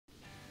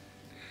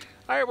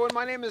Hi everyone,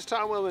 my name is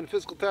Tom Willman,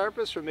 physical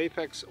therapist from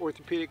Apex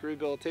Orthopedic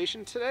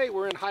Rehabilitation. Today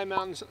we're in High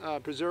Mountains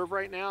Preserve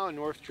right now in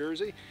North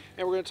Jersey,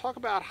 and we're going to talk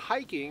about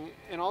hiking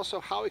and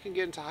also how we can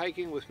get into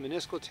hiking with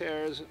meniscal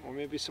tears or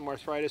maybe some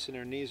arthritis in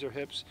our knees or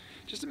hips,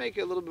 just to make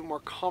it a little bit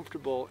more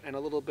comfortable and a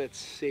little bit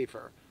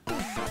safer.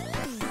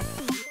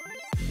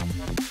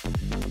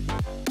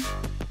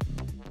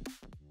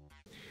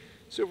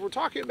 So if we're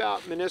talking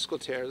about meniscal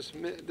tears,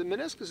 the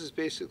meniscus is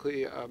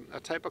basically a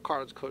type of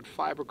cartilage called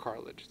fiber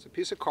cartilage. It's a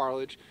piece of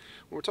cartilage.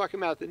 When we're talking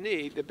about the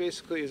knee, that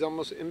basically is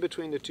almost in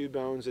between the two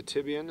bones, the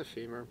tibia and the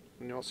femur.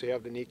 And you also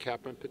have the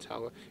kneecap and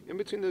patella. In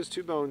between those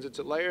two bones, it's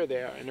a layer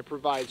there, and it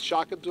provides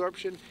shock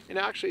absorption, and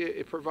actually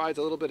it provides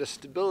a little bit of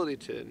stability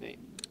to the knee.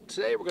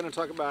 Today we're going to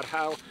talk about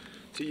how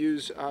to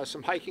use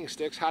some hiking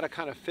sticks, how to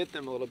kind of fit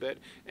them a little bit,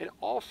 and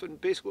often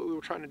basically what we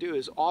were trying to do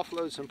is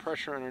offload some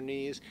pressure on our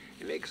knees.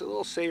 It makes it a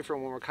little safer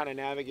when we're kind of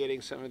navigating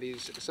some of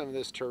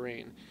this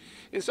terrain.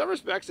 In some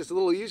respects it's a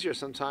little easier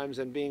sometimes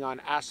than being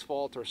on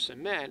asphalt or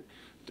cement,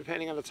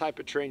 depending on the type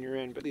of terrain you're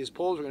in. But these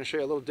poles are going to show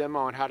you a little demo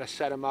on how to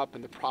set them up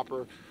and the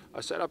proper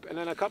setup, and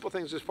then a couple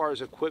things as far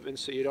as equipment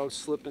so you don't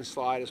slip and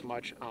slide as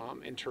much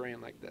in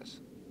terrain like this.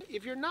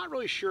 If you're not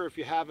really sure if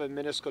you have a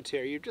meniscal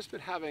tear, you've just been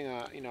having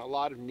a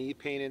lot of knee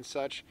pain and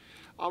such,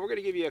 we're going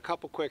to give you a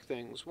couple quick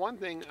things. One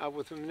thing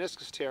with a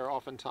meniscus tear,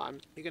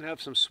 oftentimes you can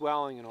have some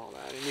swelling and all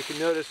that, and you can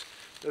notice,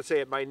 let's say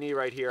at my knee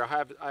right here, I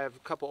have a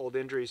couple old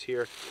injuries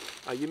here.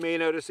 You may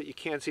notice that you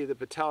can't see the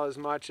patella as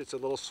much. It's a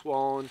little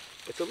swollen.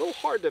 It's a little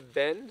hard to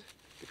bend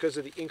because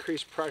of the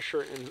increased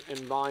pressure and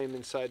volume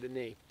inside the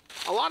knee.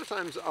 A lot of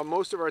times,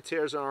 most of our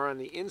tears are on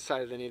the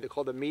inside of the knee. They're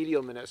called the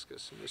medial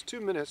meniscus. And there's two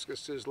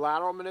meniscus. There's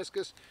lateral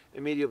meniscus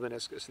and medial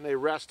meniscus, and they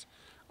rest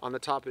on the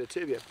top of the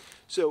tibia.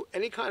 So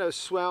any kind of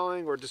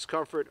swelling or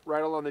discomfort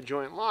right along the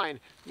joint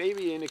line may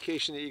be an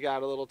indication that you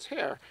got a little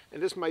tear.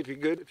 And this might be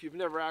good if you've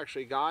never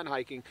actually gone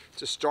hiking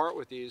to start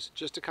with these,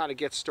 just to kind of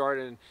get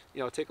started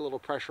and take a little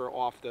pressure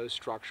off those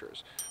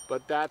structures.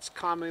 But that's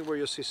commonly where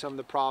you'll see some of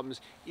the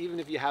problems, even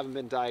if you haven't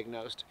been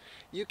diagnosed.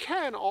 You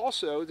can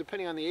also,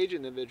 depending on the age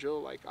of the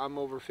individual, like I'm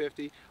over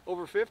 50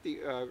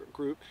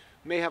 group,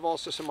 may have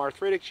also some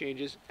arthritic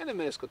changes and a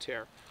meniscal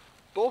tear.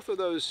 Both of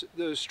those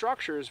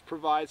structures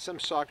provide some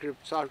shock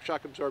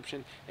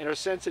absorption and are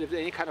sensitive to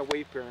any kind of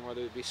weight bearing,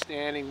 whether it be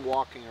standing,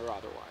 walking, or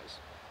otherwise.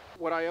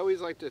 What I always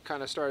like to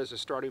kind of start as a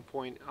starting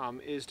point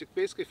is to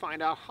basically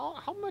find out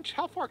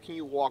how far can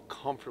you walk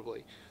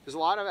comfortably. There's a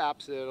lot of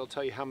apps that'll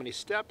tell you how many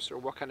steps or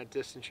what kind of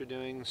distance you're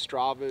doing.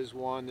 Strava is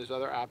one. There's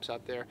other apps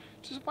out there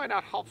just to find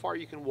out how far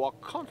you can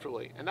walk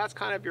comfortably, and that's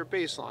kind of your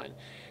baseline.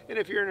 And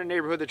if you're in a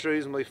neighborhood that's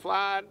reasonably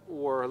flat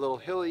or a little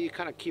hilly, you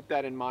kind of keep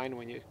that in mind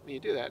when you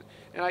do that.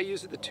 And I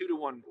use the 2-to-1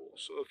 rule.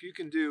 So if you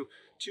can do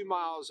 2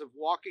 miles of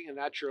walking and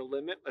that's your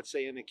limit, let's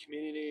say in the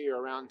community or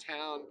around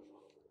town,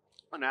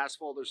 on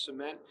asphalt or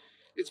cement,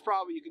 it's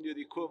probably you can do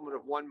the equivalent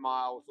of 1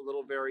 mile with a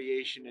little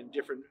variation in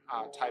different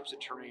types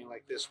of terrain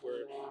like this,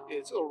 where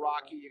it's a little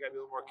rocky, you gotta be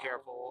a little more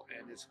careful,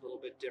 and it's a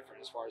little bit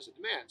different as far as the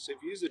demand. So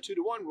if you use the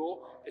 2-to-1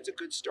 rule, it's a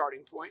good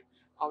starting point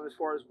as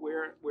far as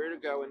where to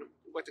go and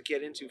what to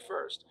get into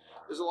first.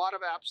 There's a lot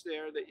of apps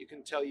there that you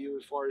can tell you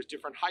as far as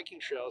different hiking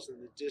trails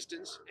and the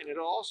distance, and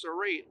it'll also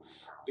rate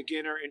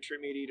beginner,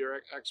 intermediate,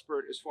 or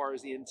expert as far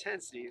as the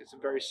intensity. It's a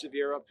very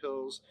severe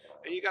uphills,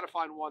 and you got to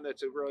find one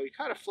that's a really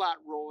kind of flat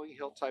rolling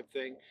hill type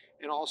thing,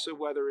 and also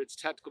whether it's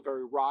technically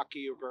very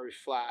rocky or very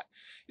flat.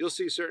 You'll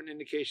see certain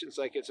indications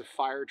like it's a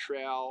fire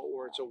trail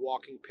or it's a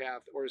walking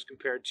path, or as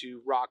compared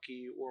to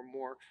rocky or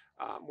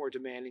more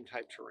demanding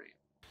type terrain.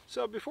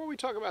 So before we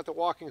talk about the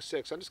walking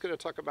sticks, I'm just going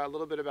to talk about a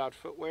little bit about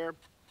footwear.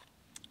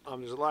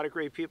 There's a lot of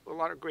great people, a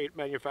lot of great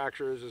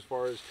manufacturers as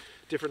far as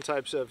different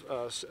types of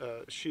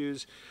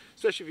shoes,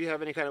 especially if you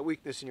have any kind of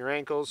weakness in your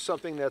ankles.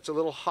 Something that's a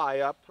little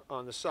high up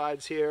on the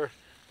sides here,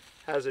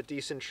 has a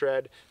decent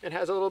tread, and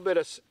has a little bit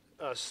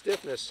of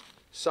stiffness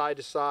side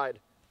to side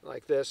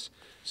like this,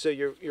 so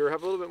you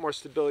have a little bit more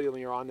stability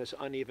when you're on this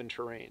uneven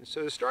terrain.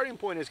 So the starting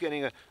point is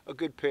getting a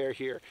good pair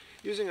here.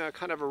 Using a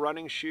kind of a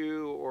running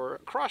shoe or a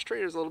cross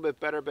trainer is a little bit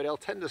better, but it'll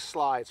tend to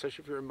slide,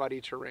 especially if you're in muddy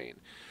terrain.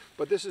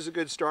 But this is a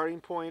good starting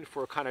point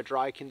for kind of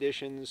dry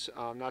conditions,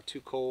 not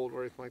too cold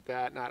or anything like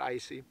that, not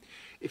icy.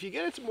 If you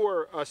get into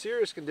more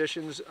serious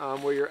conditions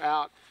where you're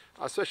out,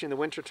 especially in the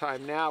winter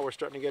time now, we're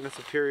starting to get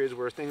into periods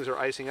where things are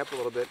icing up a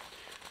little bit.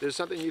 There's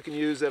something you can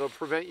use that'll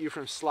prevent you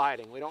from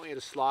sliding. We don't need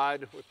to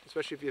slide,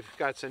 especially if you've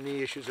got some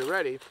knee issues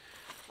already.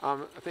 A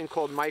thing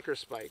called micro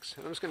spikes.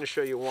 And I'm just going to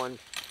show you one.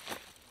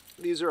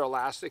 These are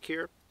elastic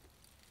here,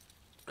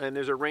 and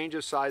there's a range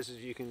of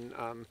sizes you can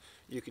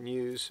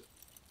use.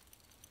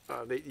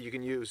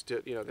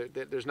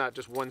 There's not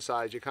just one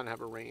size. You kind of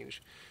have a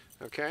range.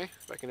 Okay,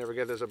 if I can ever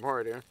get this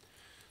apart here.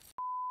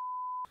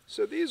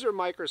 So these are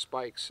micro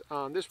spikes.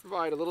 This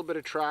provide a little bit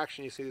of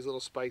traction. You see these little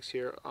spikes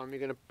here. We're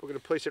gonna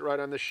place it right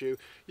on the shoe.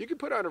 You can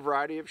put on a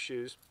variety of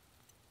shoes.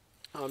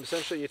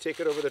 Essentially, you take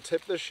it over the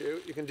tip of the shoe.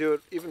 You can do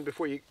it even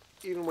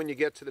when you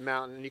get to the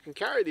mountain. And you can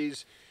carry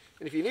these,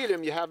 and if you need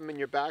them, you have them in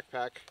your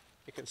backpack.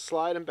 You can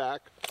slide them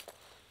back,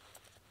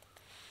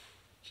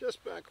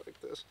 just back like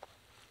this.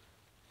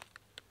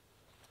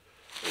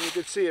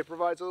 you can see it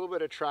provides a little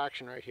bit of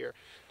traction right here.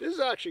 This is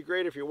actually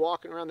great if you're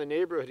walking around the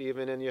neighborhood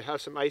even and you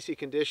have some icy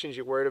conditions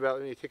you're worried about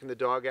when you're taking the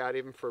dog out,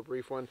 even for a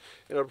brief one.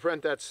 It'll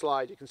prevent that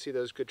slide. You can see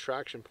those good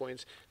traction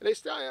points. And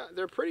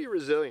they're pretty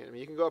resilient. I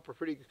mean, you can go up a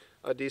pretty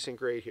decent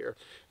grade here.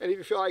 And if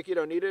you feel like you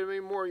don't need it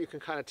anymore, you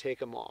can kind of take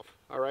them off,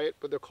 all right?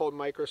 But they're called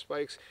micro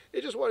spikes.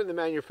 It's just one of the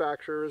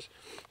manufacturers,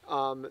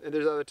 and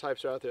there's other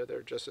types out there that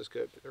are just as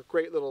good. They're a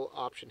great little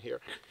option here.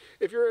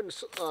 If you're in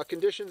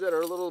conditions that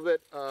are a little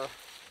bit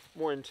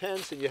more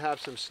intense and you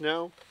have some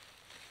snow,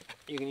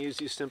 you can use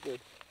these simple,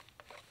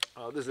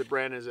 this is the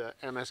brand is a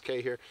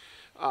MSK here,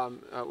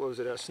 what was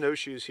it,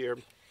 snowshoes here.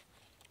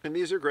 And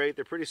these are great.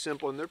 They're pretty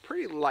simple and they're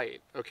pretty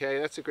light. Okay,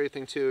 that's a great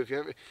thing too. If you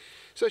have,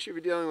 especially if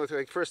you're dealing with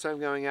like first time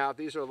going out,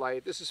 these are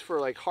light. This is for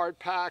like hard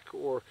pack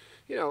or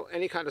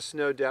any kind of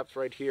snow depth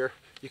right here.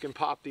 You can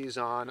pop these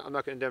on. I'm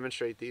not going to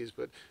demonstrate these,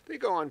 but they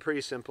go on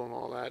pretty simple and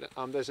all that.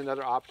 There's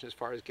another option as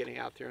far as getting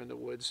out there in the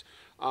woods.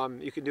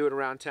 You can do it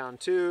around town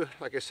too.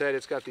 Like I said,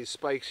 it's got these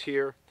spikes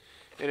here,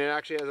 and it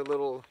actually has a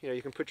little.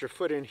 You can put your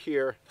foot in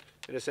here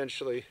and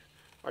essentially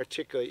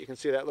articulate. You can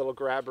see that little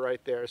grabber right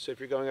there. So if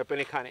you're going up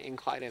any kind of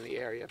incline in the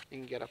area, you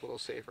can get up a little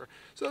safer.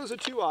 So those are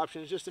two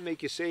options just to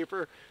make you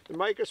safer. The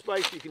micro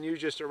spikes you can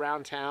use just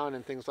around town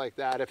and things like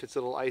that if it's a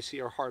little icy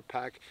or hard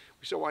pack.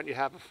 We still want you to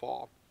have a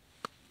fall.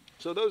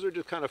 So those are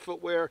just kind of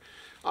footwear.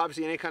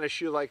 Obviously, any kind of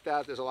shoe like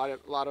that, there's a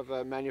lot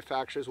of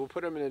manufacturers. We'll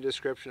put them in the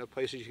description of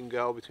places you can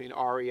go between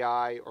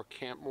REI or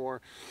Campmor.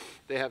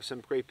 They have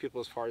some great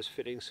people as far as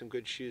fitting some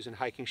good shoes and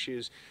hiking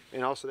shoes.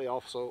 And also, they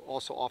also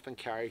often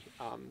carry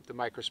the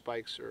micro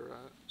spikes or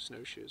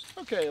snowshoes.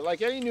 Okay,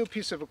 like any new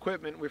piece of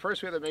equipment, we have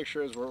to make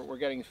sure is we're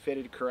getting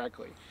fitted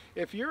correctly.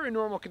 If you're in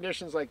normal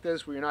conditions like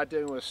this, where you're not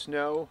dealing with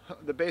snow,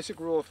 the basic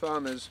rule of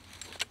thumb is,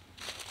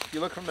 if you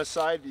look from a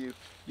side view,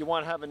 you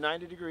want to have a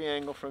 90-degree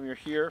angle from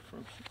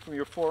from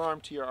your forearm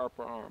to your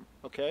upper arm,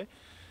 okay?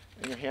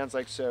 And your hands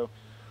like so.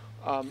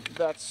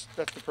 That's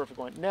the perfect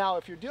one. Now,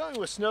 if you're dealing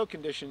with snow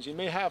conditions, you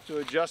may have to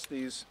adjust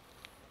these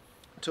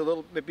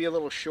to be a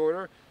little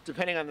shorter,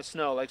 depending on the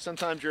snow. Like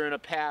sometimes you're in a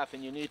path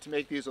and you need to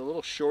make these a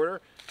little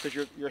shorter because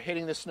you're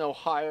hitting the snow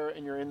higher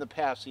and you're in the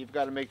path, so you've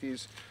got to make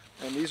these.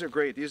 And these are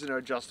great. These are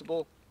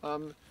adjustable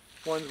ones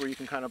where you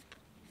can kind of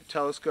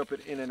telescope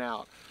it in and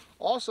out.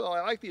 Also, I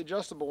like the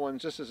adjustable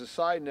ones, just as a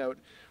side note.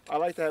 I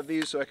like to have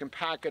these so I can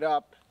pack it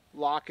up,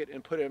 lock it,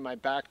 and put it in my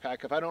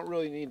backpack if I don't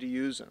really need to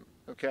use them,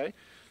 okay?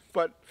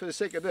 But for the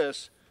sake of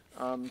this,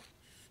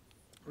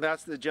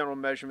 that's the general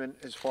measurement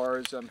as far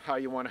as how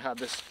you want to have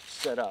this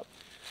set up.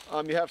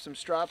 You have some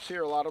straps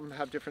here. A lot of them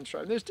have different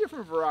straps. And there's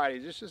different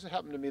varieties. This just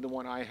happened to be the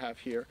one I have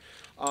here.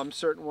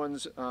 Certain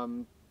ones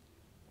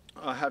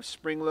have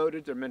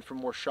spring-loaded. They're meant for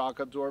more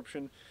shock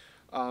absorption.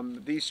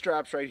 These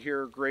straps right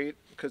here are great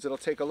because it'll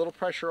take a little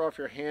pressure off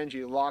your hand.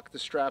 You lock the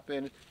strap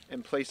in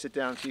and place it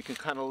down so you can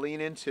kind of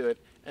lean into it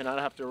and not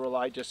have to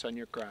rely just on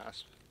your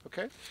grasp.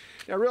 Okay?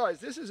 Now realize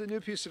this is a new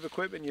piece of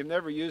equipment. You've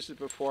never used it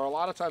before. A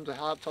lot of times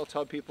I'll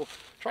tell people,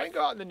 try and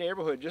go out in the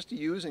neighborhood just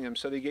using them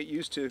so they get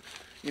used to,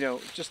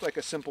 just like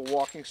a simple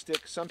walking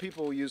stick. Some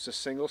people will use a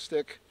single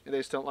stick and they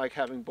just don't like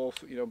having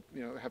both,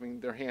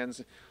 having their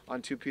hands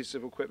on two pieces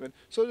of equipment.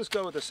 So just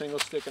go with a single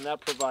stick and that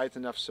provides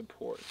enough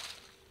support.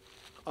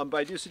 But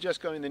I do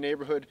suggest going in the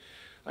neighborhood.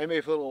 I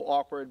may feel a little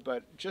awkward,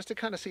 but just to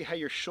kind of see how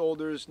your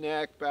shoulders,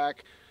 neck,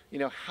 back,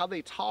 how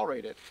they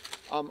tolerate it.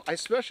 I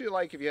especially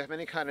like if you have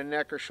any kind of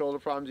neck or shoulder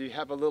problems, you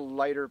have a little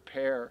lighter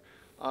pair.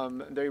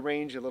 They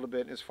range a little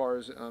bit as far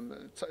as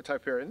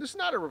type pair. And this is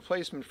not a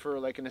replacement for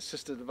like an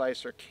assistive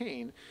device or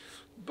cane,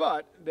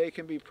 but they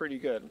can be pretty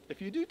good.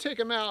 If you do take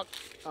them out,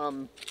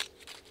 in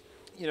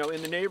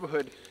the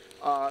neighborhood,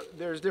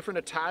 there's different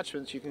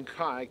attachments you can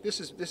like this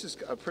is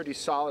a pretty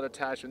solid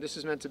attachment. This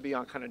is meant to be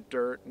on kind of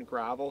dirt and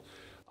gravel.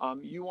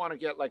 You want to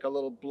get like a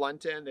little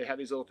blunt end. They have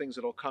these little things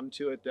that'll come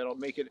to it that'll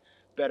make it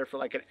better for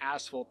like an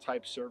asphalt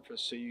type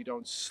surface so you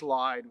don't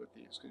slide with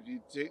these. Because if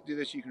you do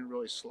this, you can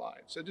really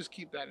slide. So just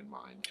keep that in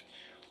mind.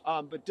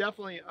 But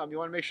definitely you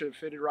want to make sure it's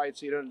fitted right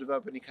so you don't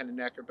develop any kind of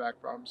neck or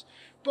back problems.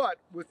 But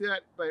with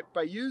that,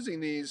 by using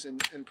these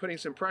and putting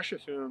some pressure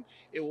through them,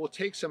 it will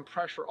take some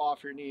pressure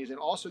off your knees and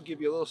also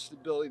give you a little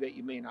stability that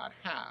you may not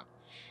have.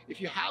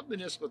 If you have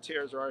meniscal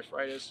tears or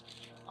arthritis,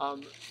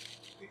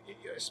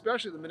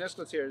 especially the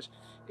meniscal tears,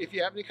 if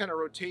you have any kind of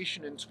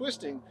rotation and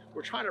twisting,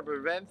 we're trying to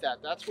prevent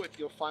that. That's what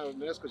you'll find with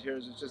meniscal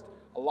tears. It's just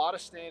a lot of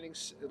standing,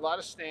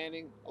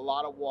 a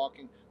lot of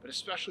walking, but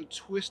especially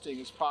twisting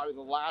is probably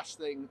the last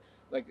thing.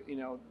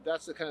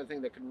 That's the kind of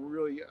thing that can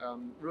really,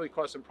 really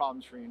cause some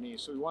problems for your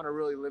knees. So we want to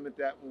really limit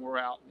that when we're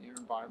out in your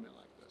environment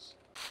like this.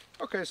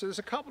 Okay, so there's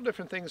a couple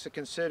different things to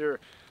consider,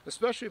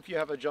 especially if you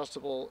have the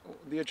adjustable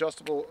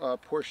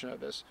portion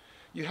of this.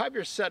 You have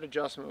your set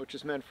adjustment, which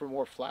is meant for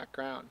more flat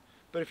ground.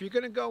 But if you're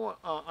going to go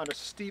on a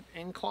steep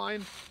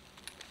incline,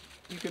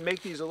 you can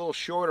make these a little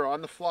shorter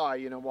on the fly,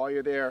 while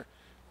you're there.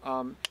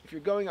 If you're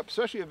going up,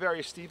 especially a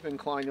very steep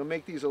incline, you'll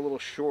make these a little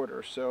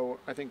shorter. So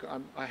I think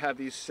I have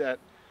these set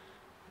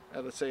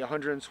at, let's say,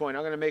 120.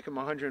 I'm going to make them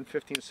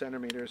 115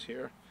 centimeters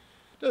here.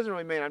 Doesn't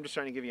really matter. I'm just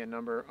trying to give you a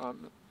number.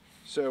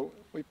 So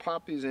we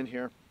pop these in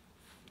here.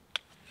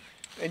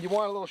 And you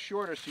want a little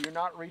shorter so you're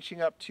not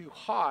reaching up too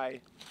high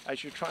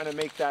as you're trying to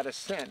make that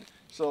ascent.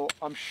 So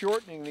I'm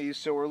shortening these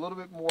so we're a little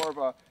bit more of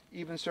a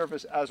even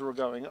surface as we're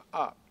going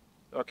up,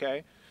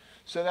 okay?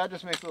 So that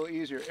just makes it a little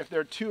easier. If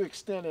they're too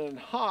extended and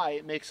high,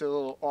 it makes it a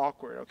little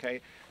awkward, okay?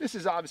 This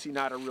is obviously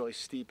not a really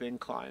steep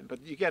incline,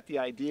 but you get the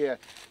idea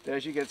that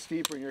as you get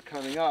steeper and you're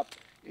coming up,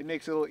 it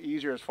makes it a little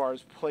easier as far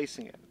as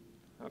placing it,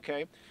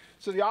 okay?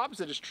 So the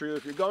opposite is true.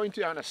 If you're going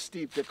down a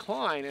steep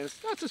decline, and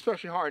that's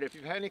especially hard if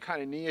you've had any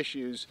kind of knee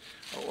issues,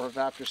 or if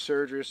after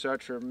surgery or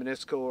such, or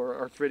meniscal or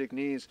arthritic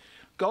knees,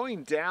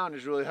 going down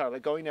is really hard.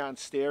 Like going down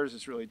stairs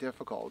is really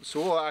difficult. So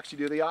we'll actually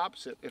do the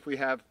opposite. If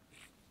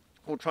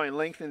we'll try and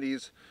lengthen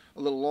these a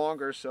little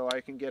longer so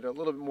I can get a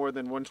little bit more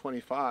than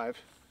 125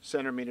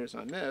 centimeters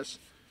on this.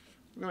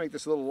 We're gonna make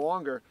this a little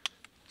longer.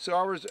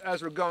 So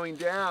as we're going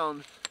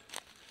down,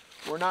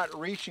 we're not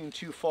reaching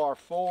too far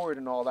forward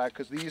and all that,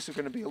 because these are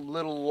going to be a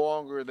little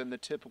longer than the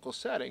typical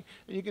setting.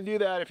 And you can do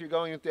that if you're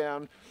going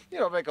down, you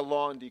know, like a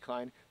long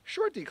decline.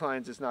 Short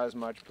declines is not as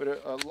much,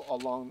 but a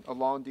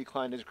long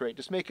decline is great.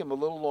 Just make them a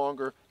little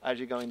longer as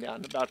you're going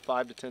down, about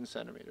 5 to 10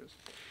 centimeters.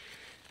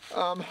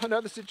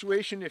 Another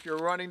situation, if you're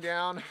running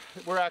down,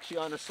 we're actually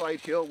on a slight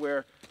hill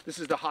where this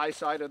is the high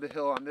side of the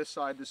hill. On this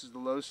side, this is the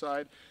low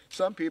side.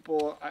 Some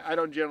people, I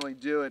don't generally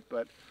do it,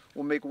 but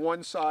we'll make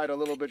one side a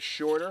little bit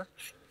shorter,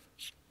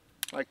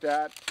 like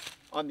that,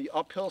 on the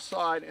uphill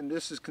side, and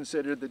this is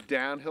considered the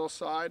downhill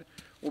side,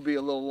 will be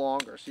a little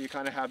longer. So you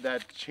kind of have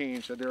that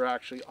change, so they're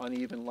actually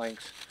uneven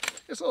lengths.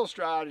 It's a little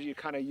strategy,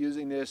 kind of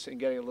using this and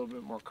getting a little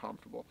bit more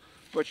comfortable.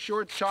 But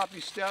short,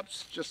 choppy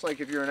steps, just like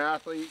if you're an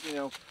athlete, you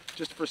know,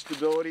 just for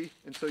stability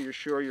until you're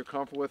sure you're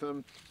comfortable with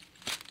them.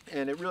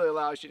 And it really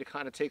allows you to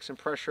kind of take some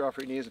pressure off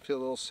your knees and feel a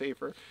little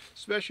safer,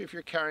 especially if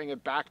you're carrying a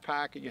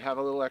backpack and you have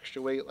a little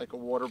extra weight, like a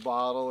water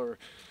bottle or,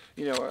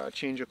 you know, a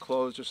change of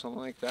clothes or something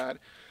like that.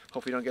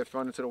 Hopefully you don't get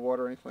thrown into the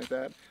water or anything like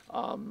that.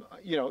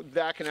 You know,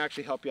 that can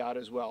actually help you out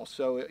as well.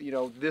 So, you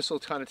know, this will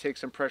kind of take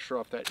some pressure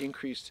off that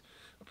increased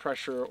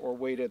pressure or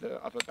weight of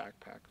a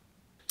backpack.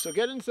 So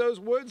get into those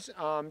woods,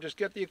 just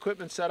get the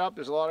equipment set up.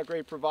 There's a lot of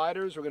great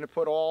providers. We're going to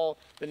put all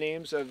the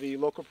names of the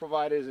local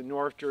providers in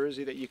North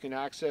Jersey that you can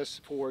access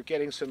for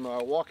getting some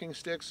walking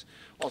sticks,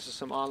 also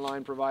some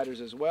online providers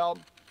as well.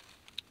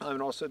 And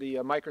also the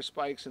micro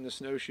spikes and the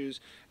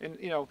snowshoes, and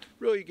you know,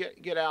 really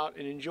get out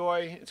and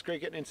enjoy. It's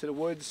great getting into the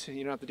woods.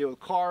 You don't have to deal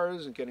with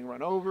cars and getting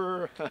run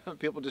over,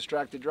 people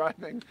distracted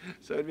driving.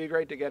 So it'd be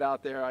great to get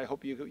out there. I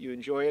hope you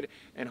enjoy it,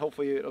 and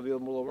hopefully it'll be a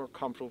little more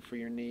comfortable for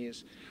your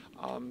knees.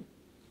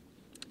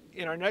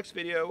 In our next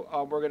video,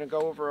 we're going to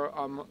go over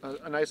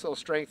a nice little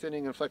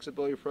strengthening and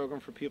flexibility program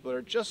for people that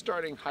are just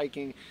starting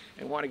hiking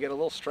and want to get a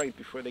little strength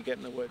before they get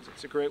in the woods.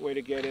 It's a great way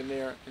to get in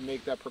there and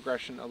make that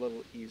progression a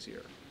little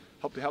easier.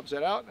 Hope it helps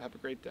that out. Have a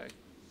great day.